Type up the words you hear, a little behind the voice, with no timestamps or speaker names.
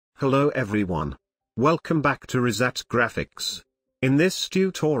Hello everyone. Welcome back to Rizat Graphics. In this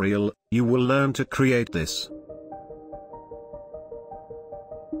tutorial, you will learn to create this.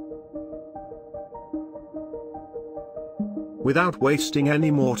 Without wasting any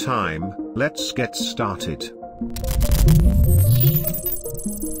more time, let's get started.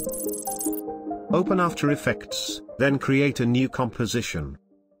 Open After Effects, then create a new composition.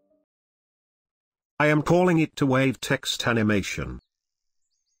 I am calling it to wave text animation.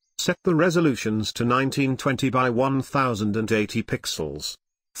 Set the resolutions to 1920 by 1080 pixels,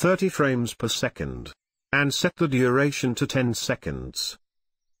 30 frames per second, and set the duration to 10 seconds.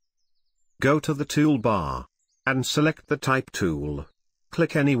 Go to the toolbar, and select the Type tool.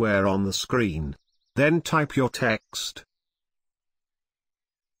 Click anywhere on the screen, then type your text.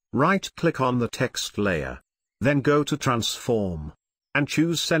 Right-click on the text layer, then go to Transform, and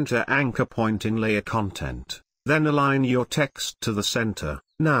choose Center Anchor Point in Layer Content, then align your text to the center.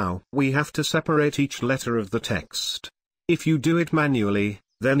 Now, we have to separate each letter of the text. If you do it manually,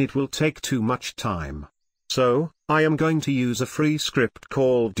 then it will take too much time. So, I am going to use a free script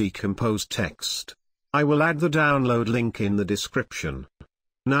called Decompose Text. I will add the download link in the description.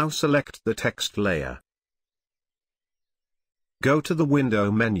 Now select the text layer. Go to the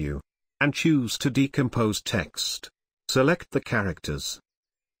window menu, and choose to decompose text. Select the characters.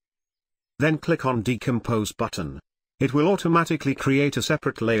 Then click on Decompose button. It will automatically create a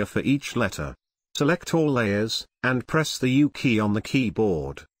separate layer for each letter. Select all layers, and press the U key on the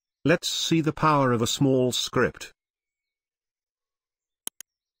keyboard. Let's see the power of a small script.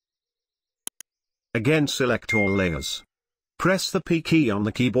 Again select all layers. Press the P key on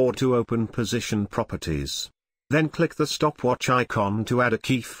the keyboard to open position properties. Then click the stopwatch icon to add a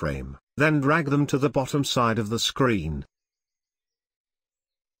keyframe, then drag them to the bottom side of the screen.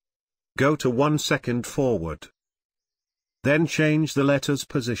 Go to 1 second forward. Then change the letter's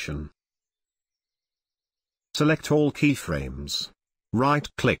position. Select all keyframes.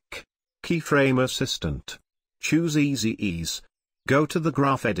 Right-click, Keyframe Assistant. Choose Easy Ease. Go to the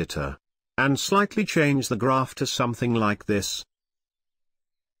graph editor, and slightly change the graph to something like this.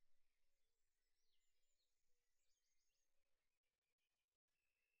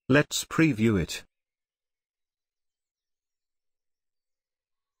 Let's preview it.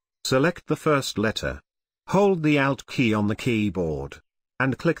 Select the first letter. Hold the Alt key on the keyboard,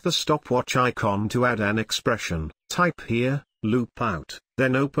 and click the stopwatch icon to add an expression. Type here, loop out,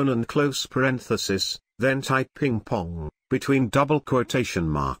 then open and close parenthesis, then type ping pong, between double quotation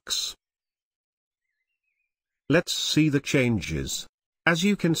marks. Let's see the changes. As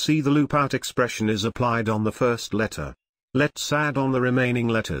you can see, the loop out expression is applied on the first letter. Let's add on the remaining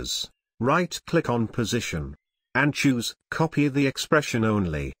letters. Right-click on Position, and choose Copy the expression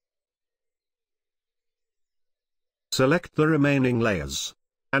only. Select the remaining layers,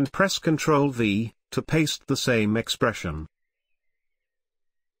 and press Ctrl V, to paste the same expression.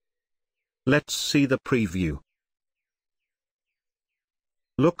 Let's see the preview.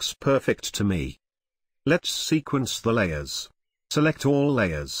 Looks perfect to me. Let's sequence the layers. Select all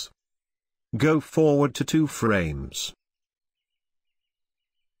layers. Go forward to 2 frames.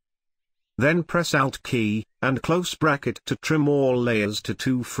 Then press Alt key, and close bracket to trim all layers to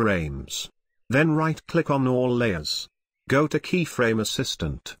 2 frames. Then right-click on all layers. Go to Keyframe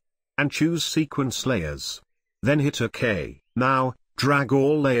Assistant, and choose Sequence Layers. Then hit OK. Now, drag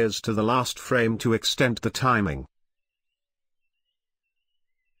all layers to the last frame to extend the timing.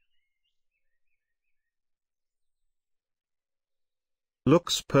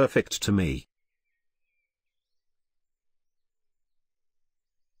 Looks perfect to me.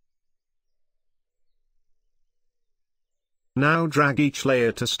 Now drag each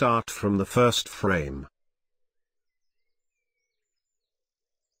layer to start from the first frame.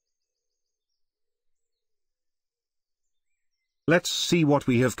 Let's see what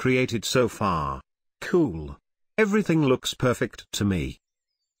we have created so far. Cool. Everything looks perfect to me.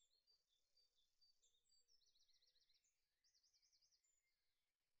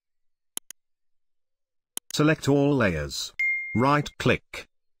 Select all layers. Right-click.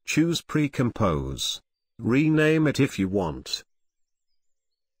 Choose Pre-compose. Rename it if you want.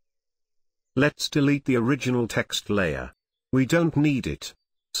 Let's delete the original text layer. We don't need it.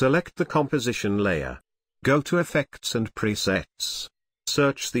 Select the composition layer. Go to Effects and Presets.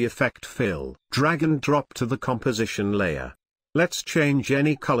 Search the effect fill. Drag and drop to the composition layer. Let's change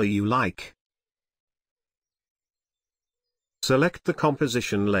any color you like. Select the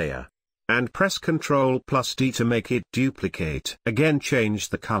composition layer, and press Ctrl+D to make it duplicate. Again change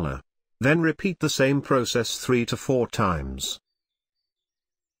the color. Then repeat the same process 3 to 4 times.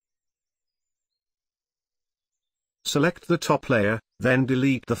 Select the top layer, then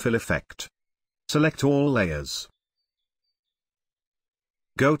delete the fill effect. Select all layers.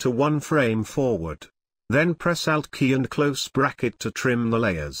 Go to one frame forward. Then press Alt key and close bracket to trim the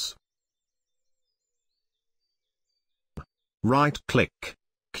layers. Right-click.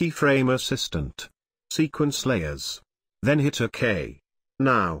 Keyframe Assistant. Sequence layers. Then hit OK.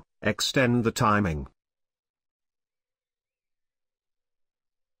 Now, extend the timing.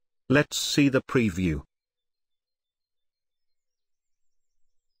 Let's see the preview.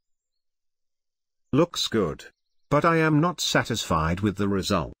 Looks good. But I am not satisfied with the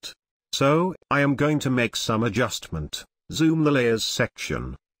result. So, I am going to make some adjustment. Zoom the layers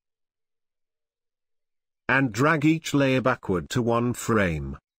section. And drag each layer backward to one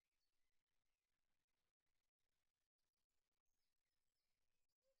frame.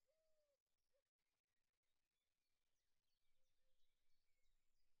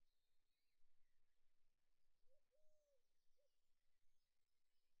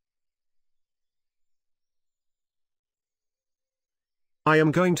 I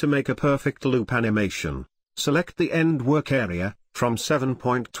am going to make a perfect loop animation. Select the end work area, from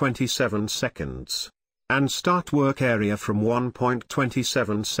 7.27 seconds. And start work area from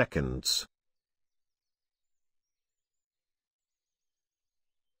 1.27 seconds.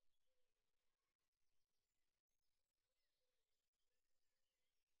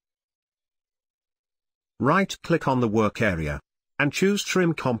 Right-click on the work area. And choose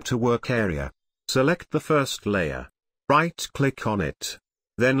Trim Comp to Work Area. Select the first layer. Right-click on it.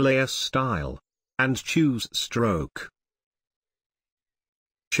 Then Layer Style. And choose Stroke.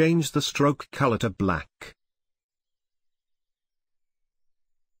 Change the stroke color to black.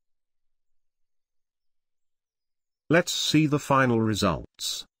 Let's see the final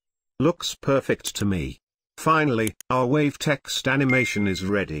results. Looks perfect to me. Finally, our wave text animation is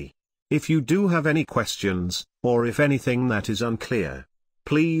ready. If you do have any questions, or if anything that is unclear,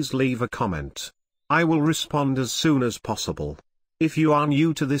 please leave a comment. I will respond as soon as possible. If you are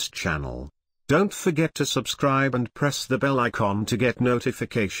new to this channel, don't forget to subscribe and press the bell icon to get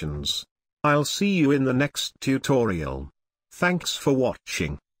notifications. I'll see you in the next tutorial. Thanks for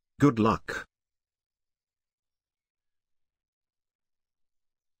watching. Good luck.